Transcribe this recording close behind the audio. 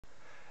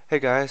Hey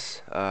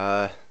guys,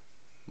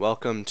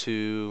 welcome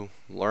to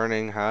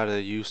learning how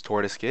to use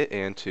TortoiseGit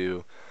and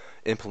to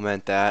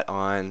implement that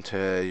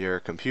onto your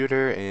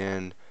computer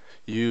and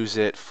use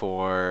it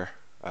for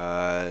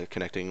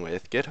connecting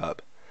with GitHub.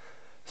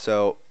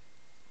 So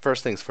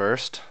first things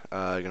first,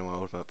 you're going to want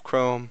to open up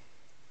Chrome,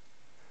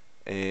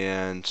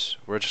 and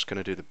we're just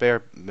going to do the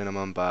bare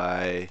minimum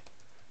by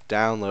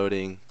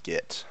downloading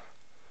Git.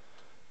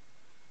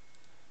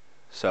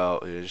 So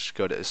you just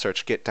go to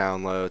search Git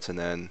downloads, and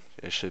then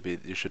you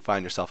should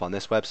find yourself on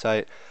this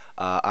website.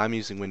 I'm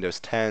using Windows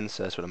 10,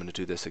 so that's what I'm going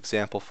to do this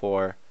example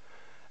for.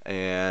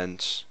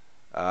 And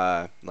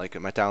like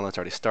my download's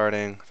already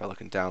starting. If I look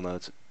in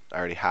downloads, I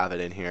already have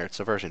it in here. It's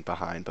a version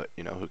behind, but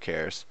who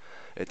cares?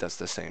 It does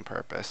the same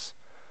purpose.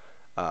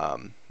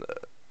 Um,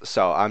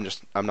 so I'm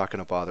not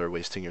going to bother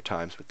wasting your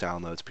times with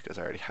downloads because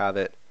I already have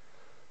it.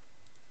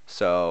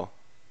 So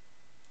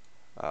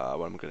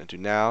what I'm going to do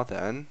now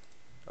then,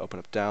 open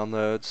up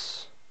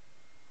downloads,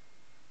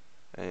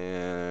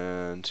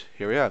 and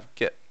here we have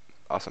Git.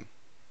 Awesome.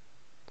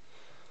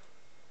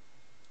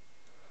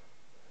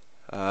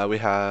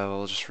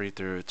 We'll just read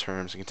through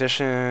terms and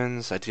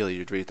conditions. Ideally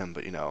you'd read them,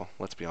 but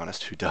let's be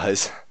honest, who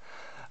does?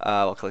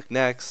 We'll click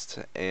next,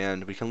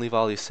 and we can leave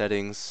all these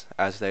settings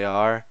as they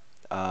are.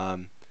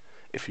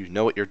 If you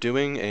know what you're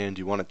doing and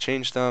you want to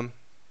change them,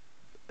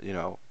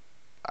 no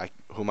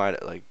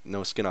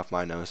skin off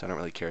my nose. I don't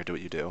really care. Do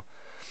what you do.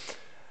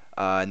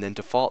 And then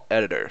default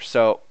editor.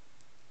 So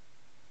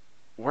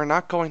we're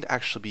not going to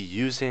actually be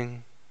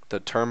using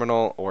the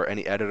terminal or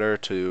any editor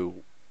to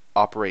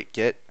operate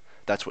Git.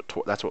 That's why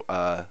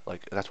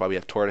we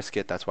have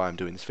TortoiseGit. That's why I'm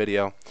doing this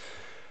video.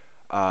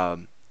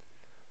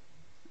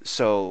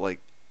 So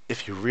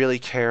if you really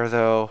care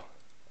though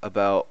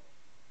about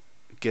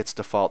Git's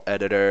default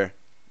editor,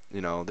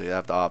 they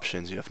have the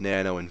options. You have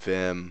Nano and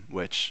Vim,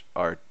 which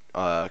are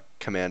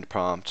command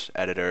prompt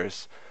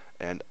editors,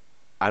 and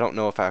I don't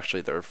know if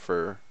actually they're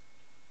for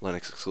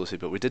Linux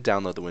exclusive, but we did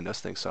download the Windows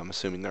thing, so I'm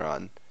assuming they're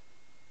on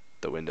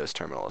the Windows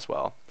terminal as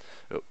well.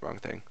 Oh, wrong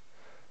thing.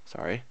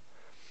 Sorry.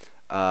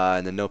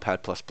 And then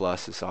Notepad++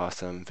 is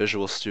awesome.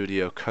 Visual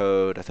Studio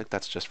Code, I think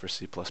that's just for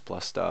C++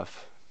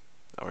 stuff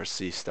or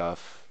C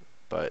stuff,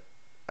 but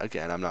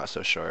again, I'm not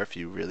so sure. If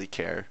you really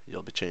care,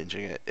 you'll be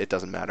changing it. It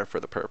doesn't matter for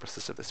the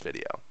purposes of this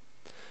video.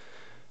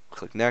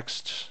 Click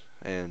next,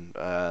 and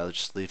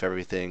just leave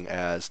everything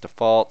as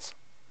default.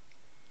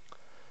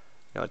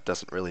 It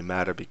doesn't really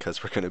matter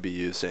because we're going to be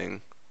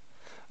using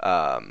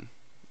our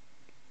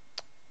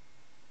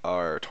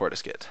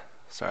TortoiseGit.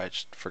 Sorry, I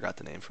just forgot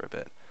the name for a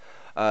bit.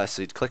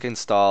 So you'd click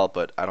install,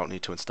 but I don't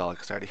need to install it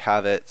because I already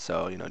have it.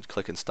 So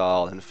click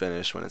install and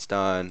finish when it's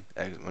done.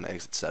 When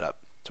exit setup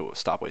to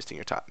stop wasting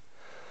your time.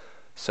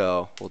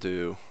 So we'll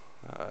do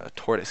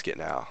TortoiseGit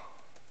now.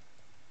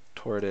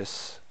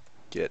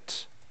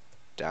 TortoiseGit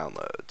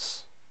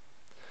downloads,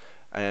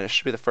 and it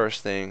should be the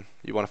first thing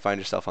you want to find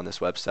yourself on this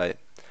website.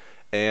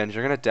 And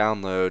you're going to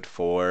download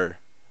for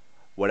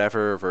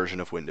whatever version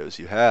of Windows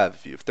you have.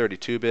 If you have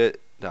 32-bit,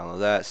 download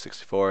that.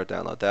 64,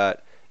 download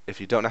that.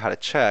 If you don't know how to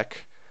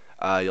check,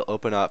 you'll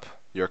open up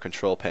your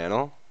control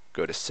panel,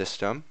 go to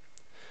System,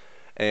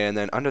 and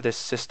then under this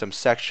System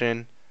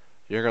section,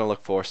 you're going to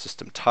look for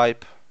System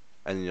Type,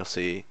 and then you'll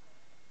see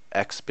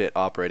X-bit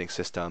operating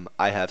system.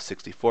 I have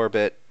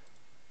 64-bit.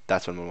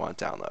 That's when we want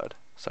to download.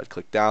 So I'd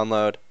click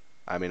Download.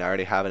 I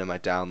already have it in my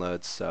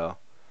downloads, so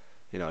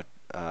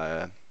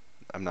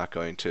I'm not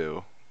going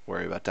to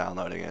worry about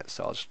downloading it.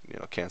 So I'll just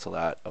cancel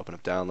that, open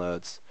up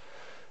downloads,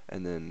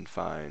 and then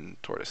find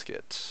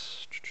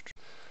TortoiseGit.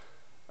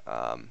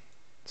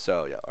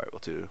 So yeah, all right, we'll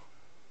do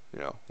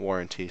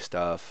warranty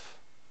stuff.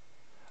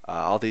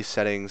 All these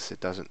settings,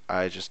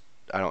 I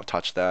don't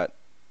touch that.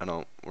 I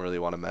don't really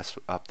want to mess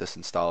up this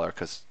installer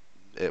because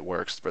it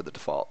works for the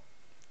default.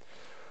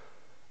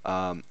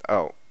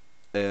 Oh,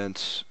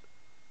 and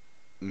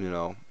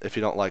if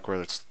you don't like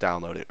where it's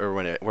downloading or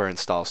where it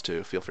installs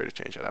to, feel free to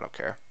change it. I don't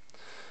care.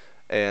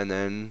 And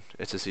then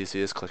it's as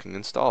easy as clicking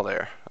install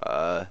there.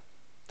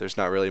 There's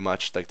not really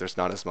much, there's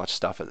not as much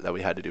stuff that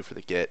we had to do for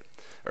the Git,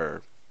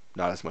 or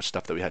not as much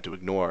stuff that we had to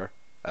ignore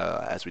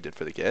as we did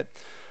for the Git.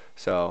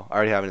 So I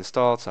already have it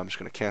installed, so I'm just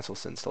going to cancel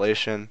this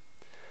installation.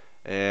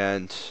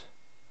 And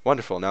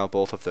wonderful, now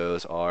both of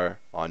those are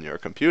on your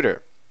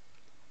computer.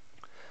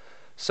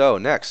 So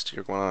next,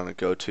 you're going to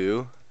go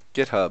to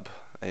GitHub,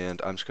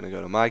 and I'm just going to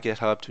go to my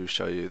GitHub to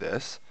show you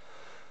this.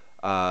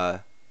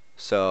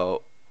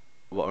 So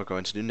what we're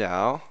going to do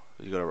now,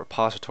 you go to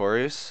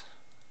repositories,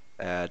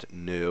 add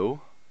new.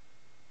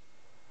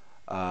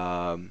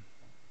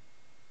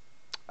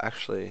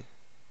 Actually,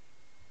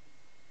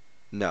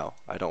 no,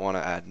 I don't want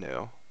to add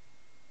new.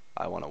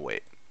 I want to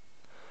wait.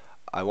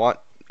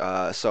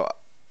 So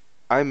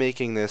I'm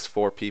making this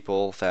for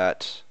people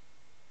that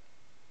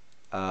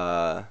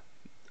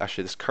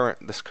actually this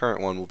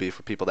current one will be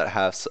for people that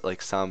have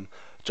some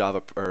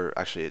Java, or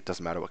actually it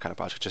doesn't matter what kind of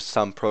project, just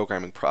some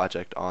programming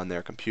project on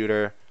their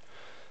computer.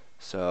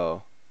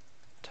 So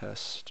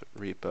test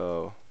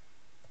repo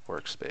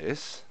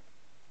workspace,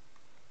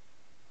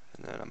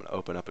 and then I'm going to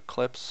open up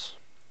Eclipse.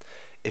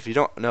 If you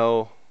don't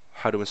know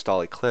how to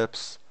install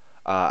Eclipse,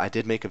 I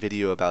did make a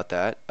video about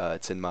that.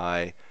 It's in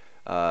my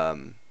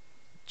um,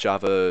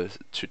 Java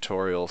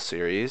tutorial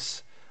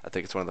series. I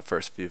think it's one of the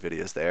first few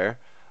videos there.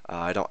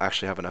 I don't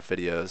actually have enough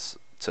videos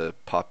to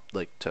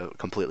to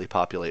completely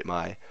populate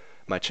my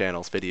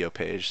channel's video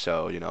page,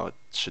 so it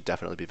should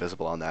definitely be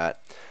visible on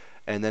that.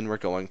 And then we're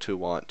going to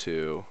want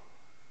to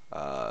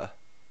uh,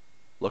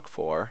 look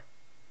for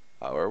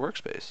our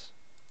workspace.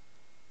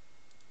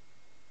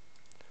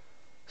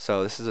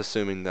 So this is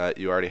assuming that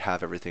you already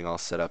have everything all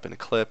set up in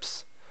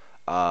Eclipse.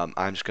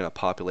 I'm just going to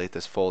populate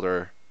this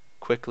folder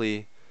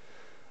quickly,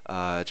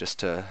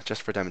 just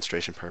for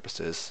demonstration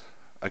purposes.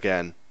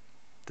 Again,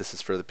 this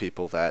is for the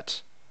people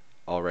that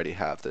already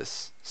have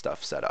this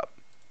stuff set up.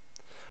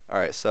 All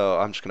right, so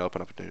I'm just going to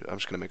I'm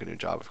just going to make a new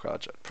Java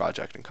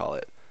project and call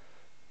it.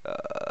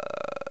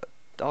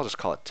 I'll just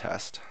call it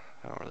test.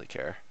 I don't really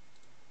care.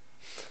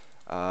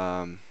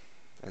 And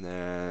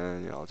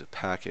then I'll do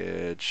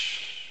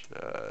package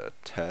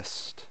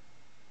test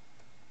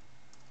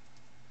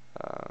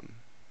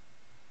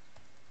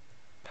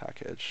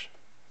package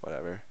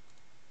whatever.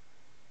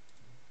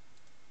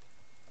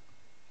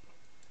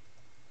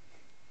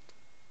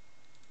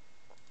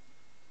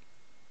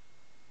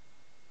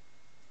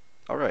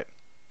 All right.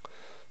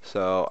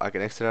 So I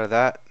can exit out of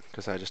that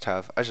because I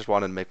just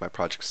wanted to make my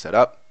project set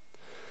up.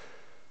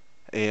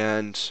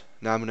 And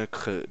now I'm going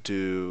to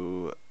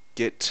do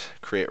git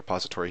create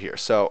repository here.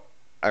 So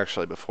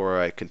actually,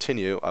 before I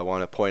continue, I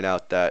want to point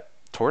out that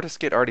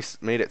TortoiseGit already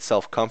made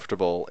itself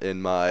comfortable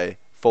in my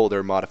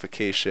folder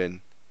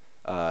modification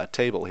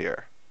table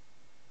here.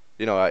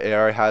 It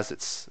already has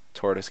its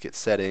TortoiseGit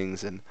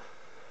settings and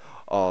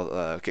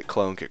all git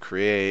clone, git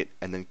create,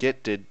 and then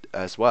git did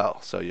as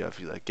well. So you have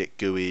like git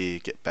GUI,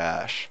 git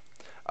bash.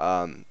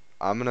 I'm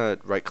gonna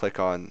right click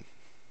on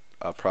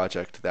a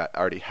project that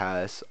already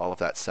has all of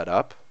that set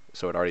up.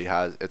 So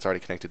it's already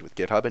connected with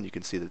GitHub, and you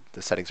can see that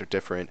the settings are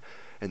different,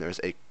 and there's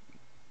a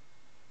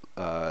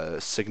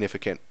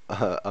significant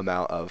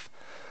amount of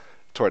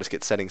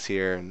TortoiseGit settings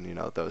here, and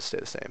those stay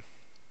the same.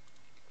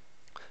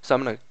 So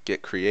I'm gonna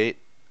git create,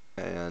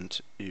 and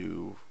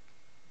you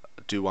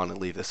do want to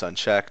leave this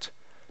unchecked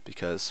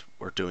because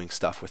we're doing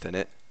stuff within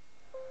it.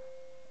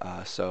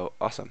 So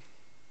awesome.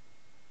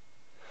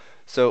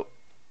 So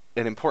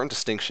an important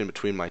distinction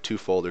between my two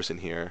folders in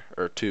here,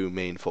 or two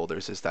main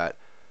folders, is that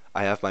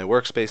I have my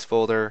workspace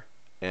folder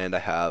and I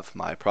have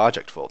my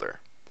project folder.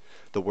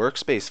 The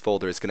workspace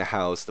folder is going to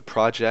house the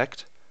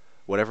project,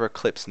 whatever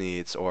Eclipse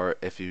needs, or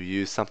if you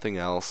use something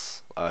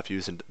else, if you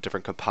use a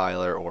different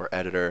compiler or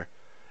editor,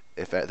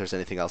 if there's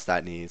anything else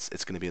that needs,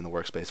 it's going to be in the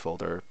workspace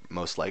folder,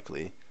 most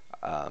likely.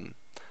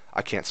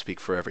 I can't speak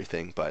for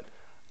everything, but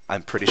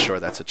I'm pretty sure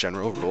that's a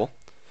general rule.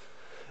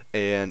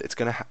 And it's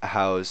going to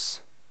house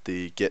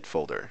the Git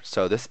folder.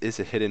 So this is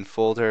a hidden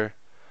folder,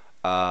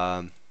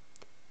 and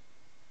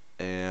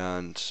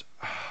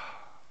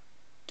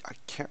I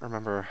can't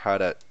remember how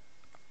to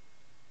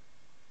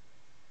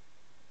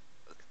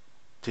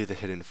do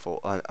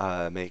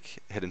the make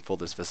hidden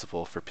folders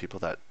visible for people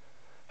that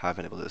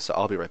haven't been able to do this. So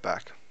I'll be right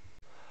back.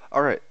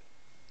 All right.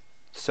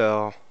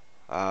 So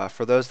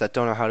for those that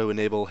don't know how to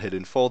enable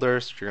hidden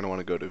folders, you're going to want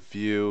to go to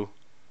View,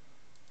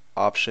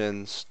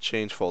 Options,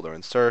 Change Folder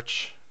and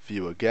Search,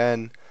 View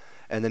again,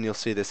 and then you'll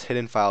see this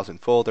Hidden Files and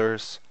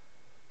Folders,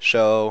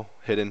 Show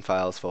Hidden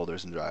Files,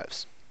 Folders, and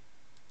Drives.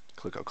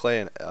 Click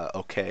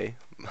OK,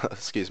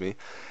 excuse me,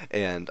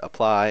 and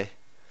Apply,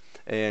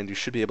 and you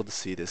should be able to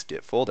see this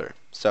Git folder.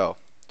 So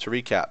to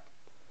recap,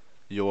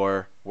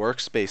 your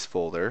workspace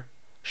folder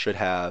should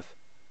have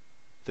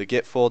the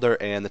Git folder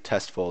and the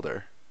test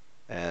folder,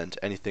 and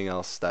anything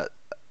else that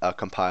a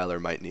compiler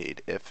might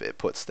need if it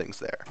puts things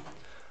there.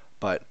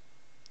 But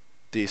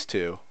these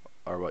two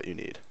are what you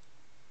need.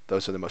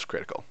 Those are the most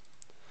critical.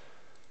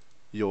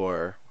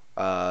 Your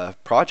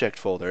project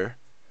folder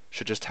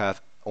should just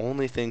have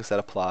only things that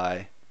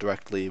apply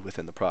directly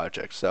within the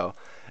project. So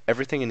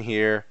everything in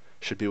here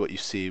should be what you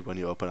see when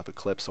you open up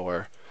Eclipse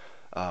or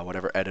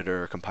whatever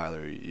editor or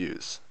compiler you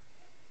use.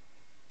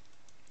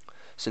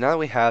 So now that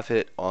we have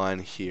it on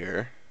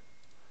here,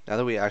 now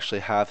that we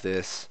actually have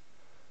this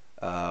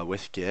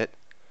with Git,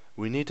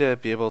 we need to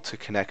be able to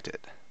connect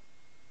it.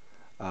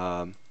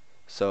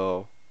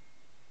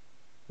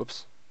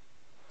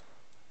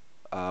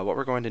 What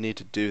we're going to need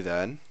to do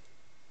then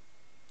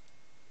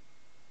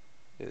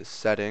is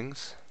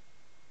settings,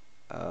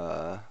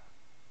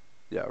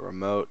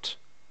 remote,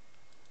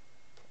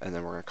 and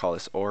then we're going to call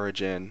this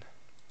origin,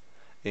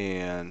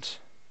 and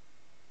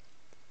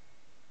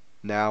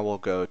now we'll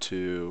go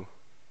to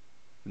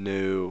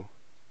new,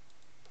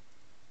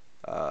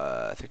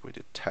 I think we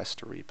did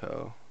test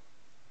repo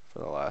for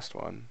the last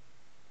one.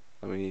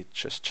 Let me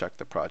just check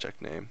the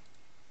project name.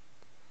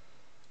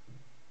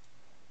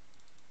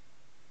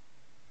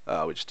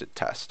 We just did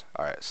test.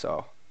 Alright,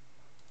 so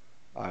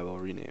I will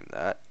rename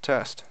that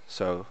test.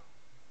 So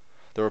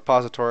the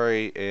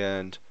repository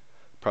and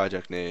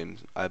project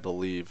names, I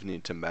believe,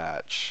 need to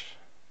match.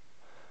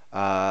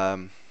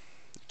 Can't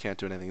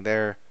do anything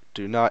there.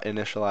 Do not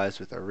initialize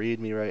with a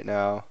README right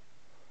now.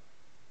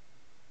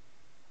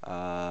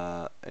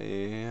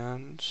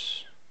 And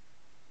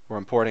we're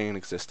importing an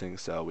existing,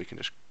 so we can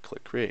just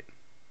click create.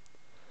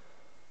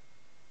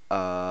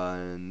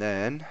 And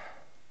then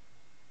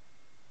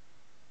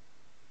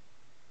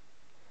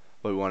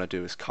what we want to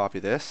do is copy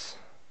this,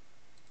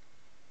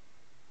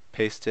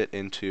 paste it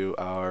into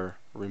our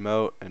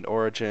remote and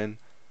origin,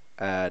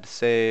 add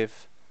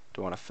save.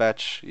 Do we want to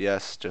fetch?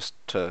 Yes, just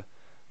to,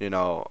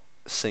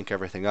 sync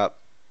everything up.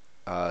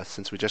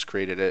 Since we just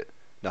created it,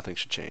 nothing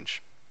should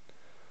change.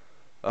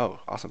 Oh,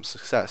 awesome,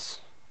 success.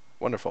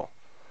 Wonderful.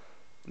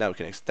 Now we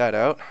can exit that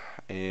out,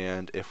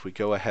 and if we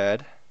go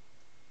ahead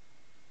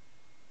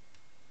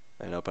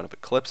and open up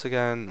Eclipse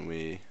again,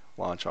 we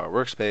launch our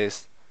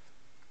workspace.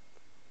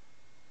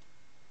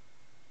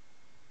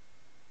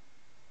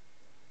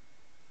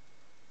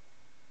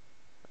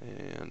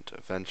 And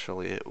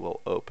eventually it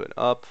will open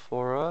up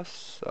for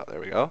us. Oh, there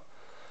we go.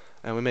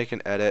 And we make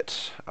an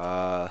edit.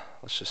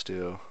 Let's just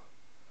do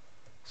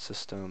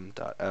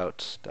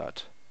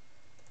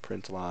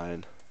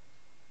system.out.println.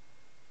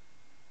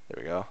 There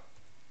we go.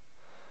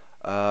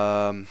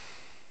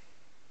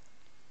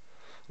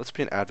 Let's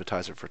be an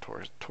advertiser for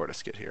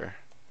TortoiseGit here.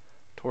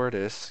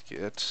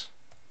 TortoiseGit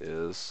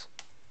is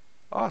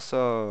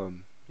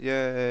awesome.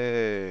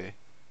 Yay.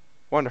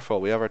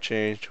 Wonderful. We have our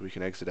change. We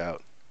can exit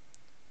out.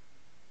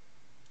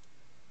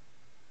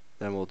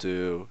 Then we'll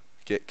do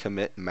git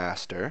commit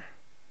master.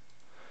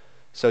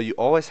 So you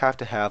always have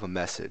to have a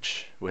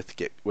message with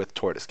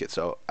TortoiseGit.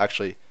 So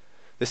actually,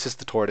 this is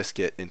the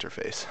TortoiseGit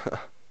interface.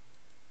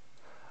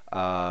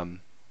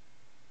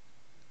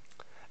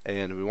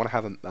 And we want to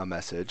have a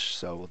message,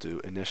 so we'll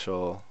do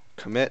initial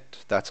commit.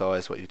 That's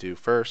always what you do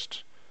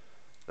first.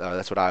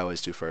 That's what I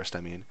always do first,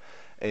 I mean.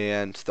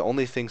 And the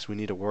only things we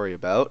need to worry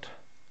about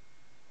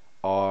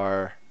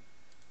are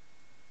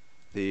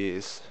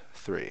these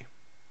 3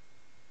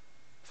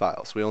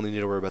 files. We only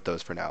need to worry about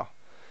those for now.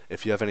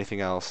 If you have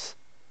anything else,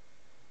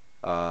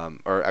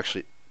 or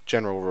actually,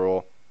 general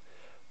rule,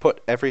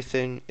 put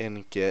everything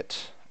in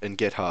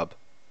GitHub.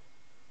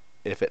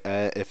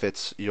 If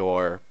it's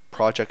your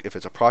project, if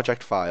it's a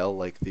project file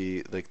like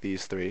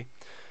these 3,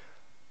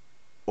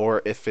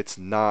 or if it's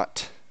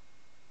not,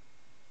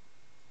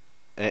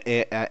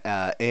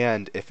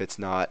 and if it's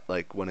not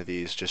like one of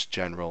these just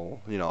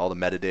general, all the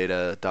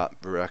metadata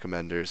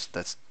recommenders,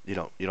 that's you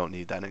don't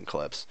need that in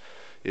Eclipse.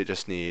 You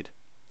just need,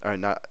 or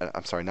not,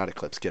 I'm sorry, not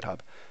Eclipse,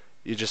 GitHub.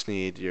 You just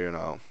need your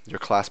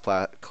class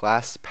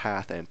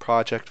path and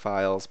project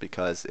files,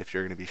 because if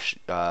you're going to be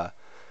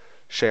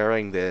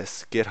sharing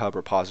this GitHub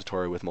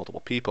repository with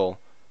multiple people,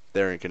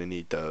 they're going to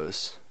need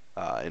those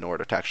in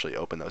order to actually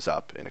open those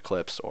up in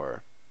Eclipse,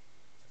 or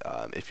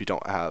if you're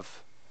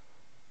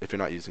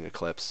not using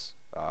Eclipse,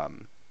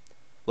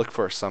 look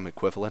for some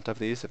equivalent of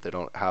these. If they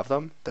don't have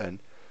them, then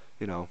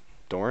don't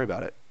worry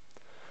about it.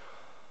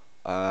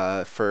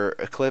 For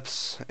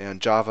Eclipse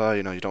and Java,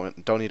 you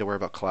don't need to worry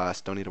about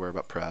class, don't need to worry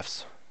about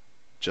prefs.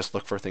 Just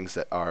look for things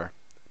that are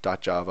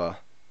 .java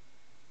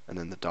and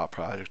then the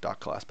 .project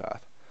 .class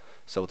path.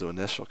 So we'll do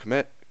initial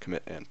commit,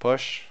 and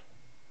push.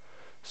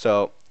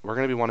 So we're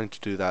going to be wanting to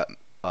do that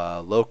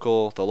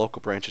local. The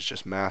local branch is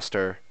just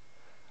master.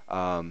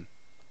 I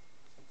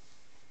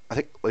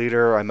think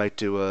later I might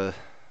do a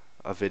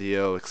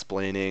video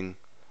explaining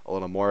a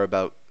little more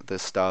about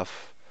this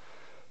stuff,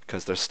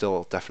 because there's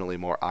still definitely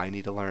more I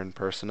need to learn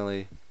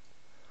personally.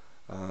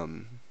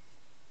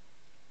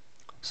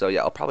 So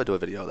yeah, I'll probably do a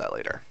video of that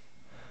later.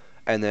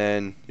 And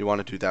then you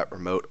want to do that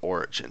remote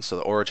origin. So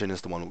the origin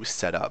is the one we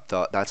set up.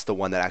 That's the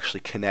one that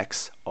actually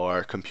connects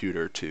our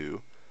computer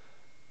to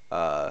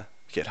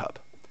GitHub.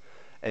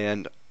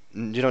 And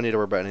you don't need to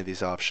worry about any of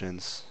these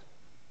options.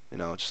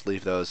 Just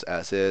leave those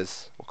as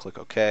is. We'll click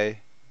OK.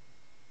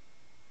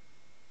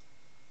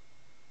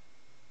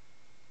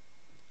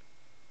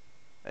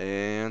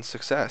 And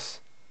success.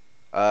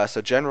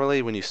 So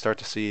generally, when you start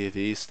to see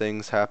these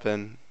things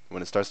happen,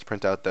 when it starts to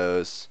print out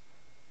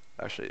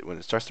when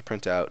it starts to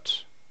print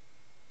out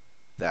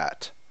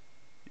that,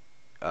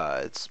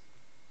 that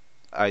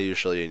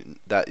usually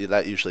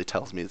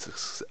tells me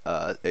it's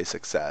a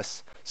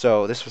success.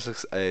 So this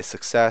was a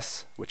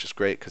success, which is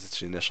great because it's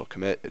the initial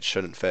commit. It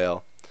shouldn't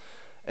fail.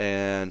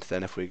 And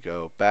then if we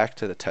go back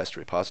to the test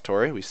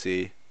repository, we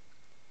see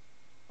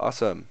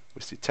awesome.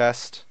 We see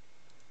test.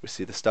 We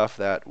see the stuff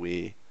that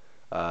we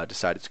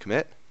decided to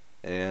commit,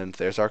 and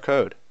there's our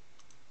code.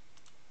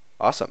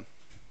 Awesome.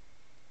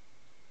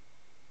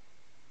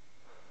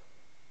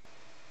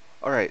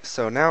 Alright,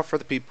 so now for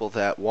the people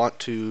that want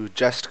to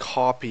just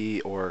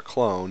copy or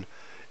clone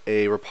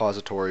a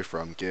repository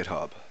from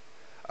GitHub.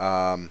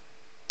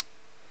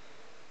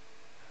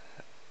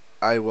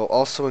 I will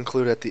also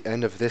include at the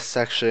end of this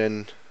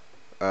section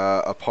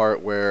a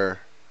part where,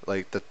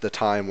 like the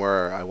time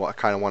where I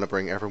kind of want to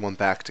bring everyone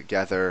back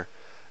together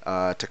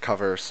to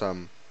cover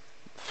some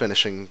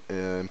finishing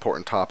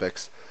important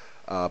topics.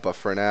 But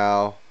for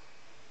now,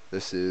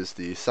 this is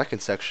the second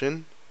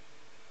section,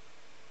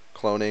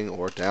 cloning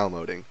or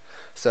downloading.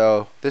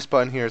 So this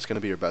button here is going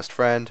to be your best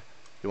friend.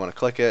 You want to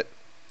click it,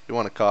 you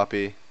want to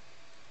copy,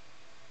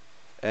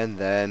 And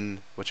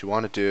then what you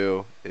want to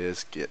do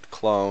is git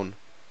clone.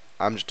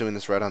 I'm just doing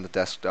this right on the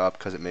desktop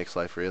because it makes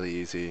life really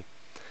easy.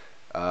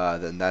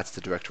 Then that's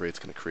the directory it's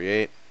going to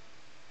create.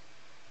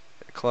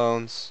 It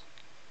clones,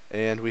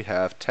 and we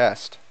have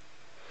test.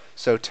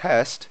 So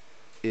test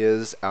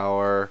is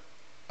our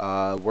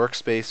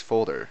workspace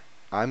folder.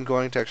 I'm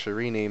going to actually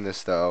rename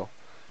this though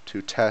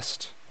to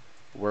test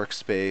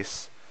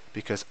workspace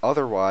because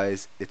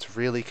otherwise it's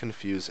really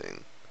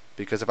confusing.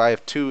 Because if I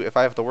have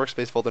the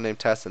workspace folder named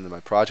test and then my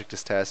project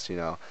is test,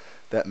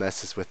 that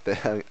messes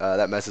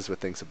with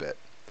things a bit.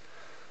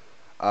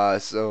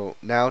 So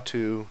now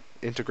to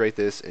integrate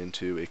this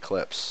into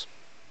Eclipse.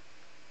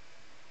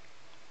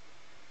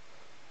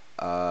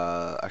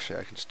 Actually,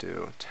 I can just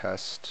do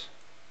test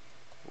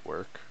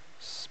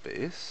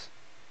workspace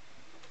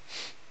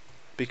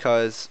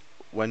because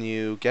when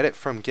you get it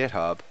from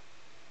GitHub,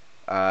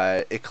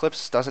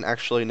 Eclipse doesn't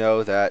actually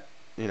know that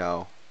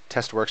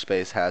test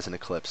workspace has an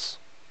Eclipse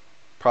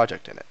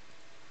project in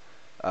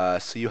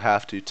it. So you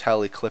have to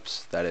tell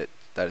Eclipse that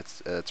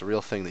it's a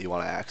real thing that you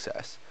want to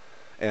access.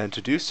 And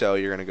to do so,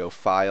 you're going to go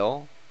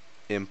File,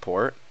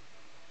 Import,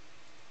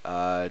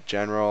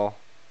 General,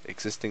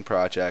 Existing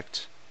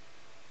Project,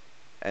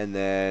 and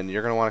then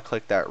you're going to want to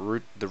click that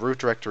root. The root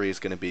directory is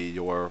going to be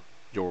your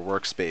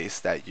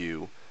workspace that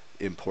you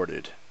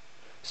imported.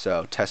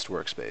 So test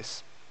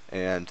workspace.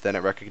 And then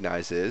it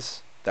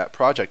recognizes that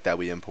project that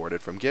we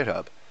imported from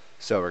GitHub.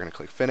 So we're going to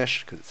click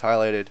Finish because it's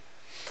highlighted.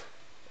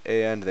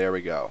 And there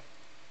we go.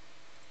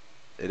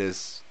 It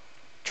is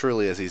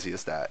truly as easy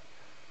as that.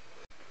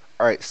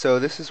 Alright, so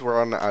this is where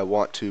I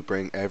want to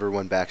bring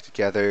everyone back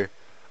together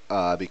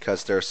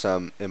because there are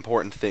some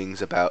important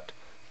things about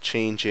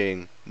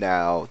changing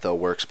now the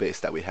workspace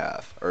that we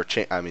have, or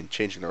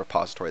changing the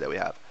repository that we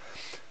have.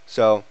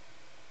 So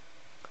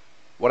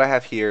what I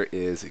have here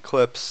is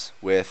Eclipse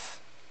with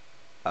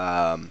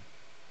our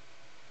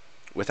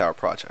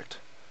project.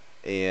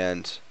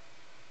 And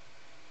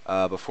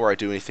before I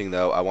do anything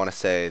though, I want to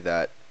say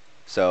that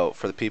so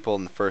for the people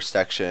in the first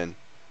section,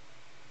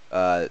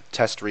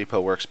 test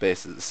repo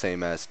workspace is the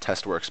same as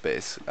test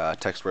workspace.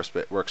 Text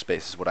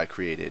workspace is what I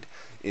created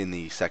in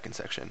the second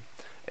section,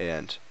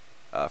 and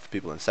for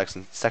people in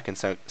second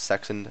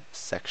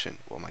section,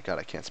 oh my god,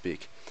 I can't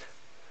speak.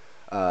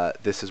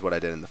 This is what I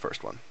did in the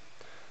first one,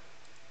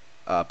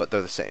 but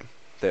they're the same.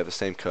 They have the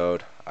same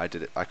code. I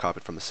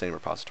copied from the same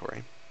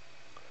repository.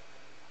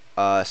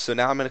 So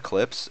now I'm in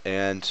Eclipse,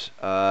 and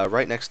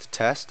right next to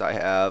test, I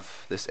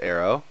have this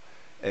arrow.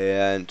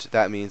 And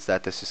that means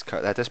that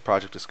this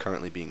project is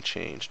currently being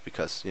changed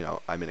because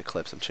I'm in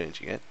Eclipse, I'm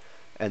changing it.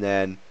 And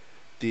then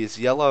these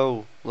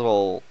yellow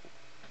little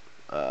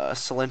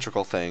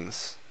cylindrical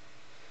things,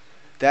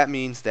 that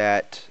means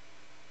that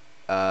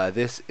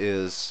this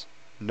is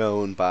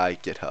known by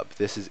GitHub.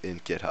 This is in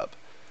GitHub.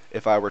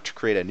 If I were to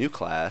create a new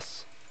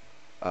class,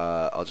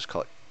 I'll just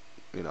call it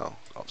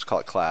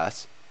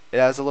class. It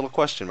has a little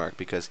question mark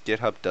because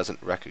GitHub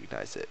doesn't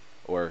recognize it,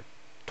 or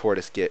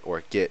TortoiseGit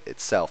or Git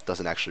itself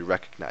doesn't actually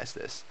recognize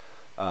this.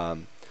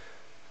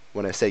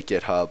 When I say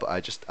GitHub,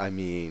 I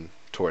mean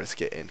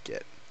TortoiseGit and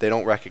Git. They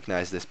don't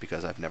recognize this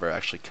because I've never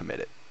actually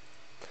committed.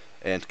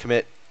 And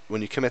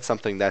when you commit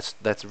something,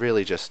 that's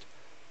really just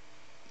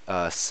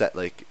set,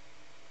 like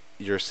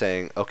you're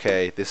saying,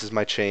 okay, this is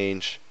my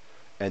change,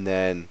 and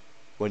then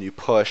when you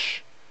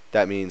push,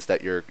 that means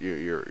that you're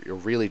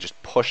really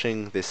just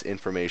pushing this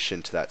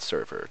information to that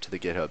server, to the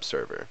GitHub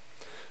server.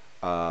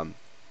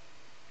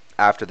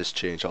 After this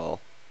change, I'll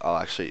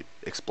actually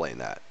explain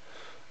that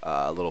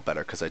a little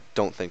better because I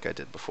don't think I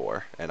did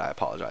before, and I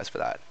apologize for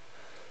that.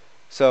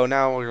 So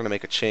now we're going to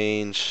make a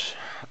change.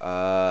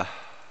 I'll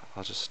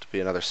just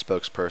be another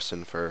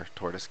spokesperson for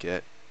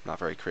TortoiseGit. Not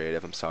very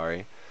creative, I'm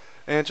sorry.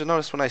 And you'll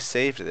notice when I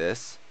saved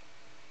this,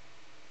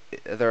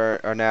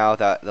 there are now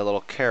the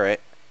little caret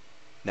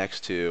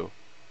next to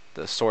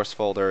the source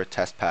folder,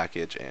 test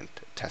package, and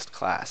test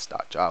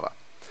class.java.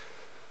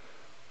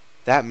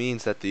 That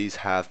means that these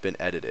have been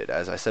edited.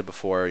 As I said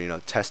before,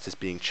 test is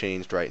being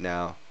changed right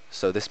now.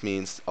 So this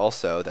means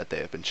also that they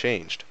have been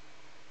changed.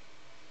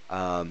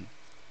 And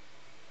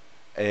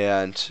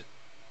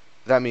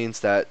that means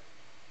that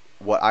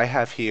what I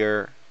have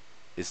here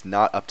is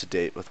not up to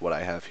date with what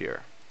I have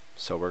here.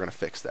 So we're going to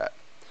fix that.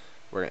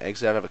 We're going to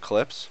exit out of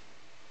Eclipse.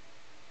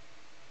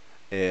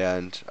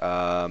 And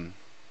I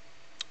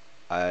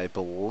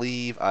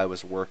believe I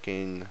was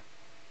working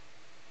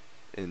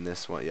in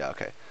this one. Yeah,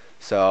 okay.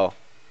 So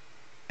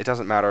it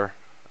doesn't matter.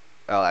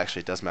 Well,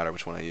 actually, it does matter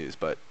which one I use,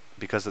 but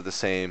because they're the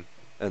same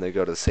and they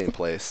go to the same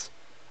place,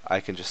 I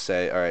can just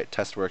say, all right,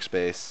 test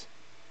workspace,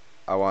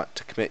 I want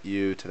to commit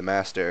you to the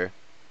master,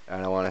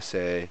 and I want to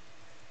say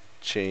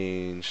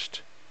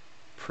changed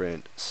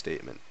print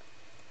statement.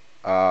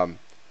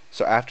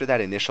 So after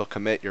that initial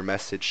commit, your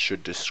message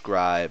should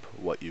describe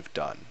what you've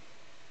done.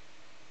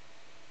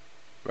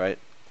 Right?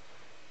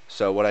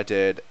 So what I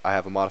did, I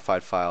have a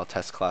modified file,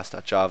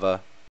 testclass.java.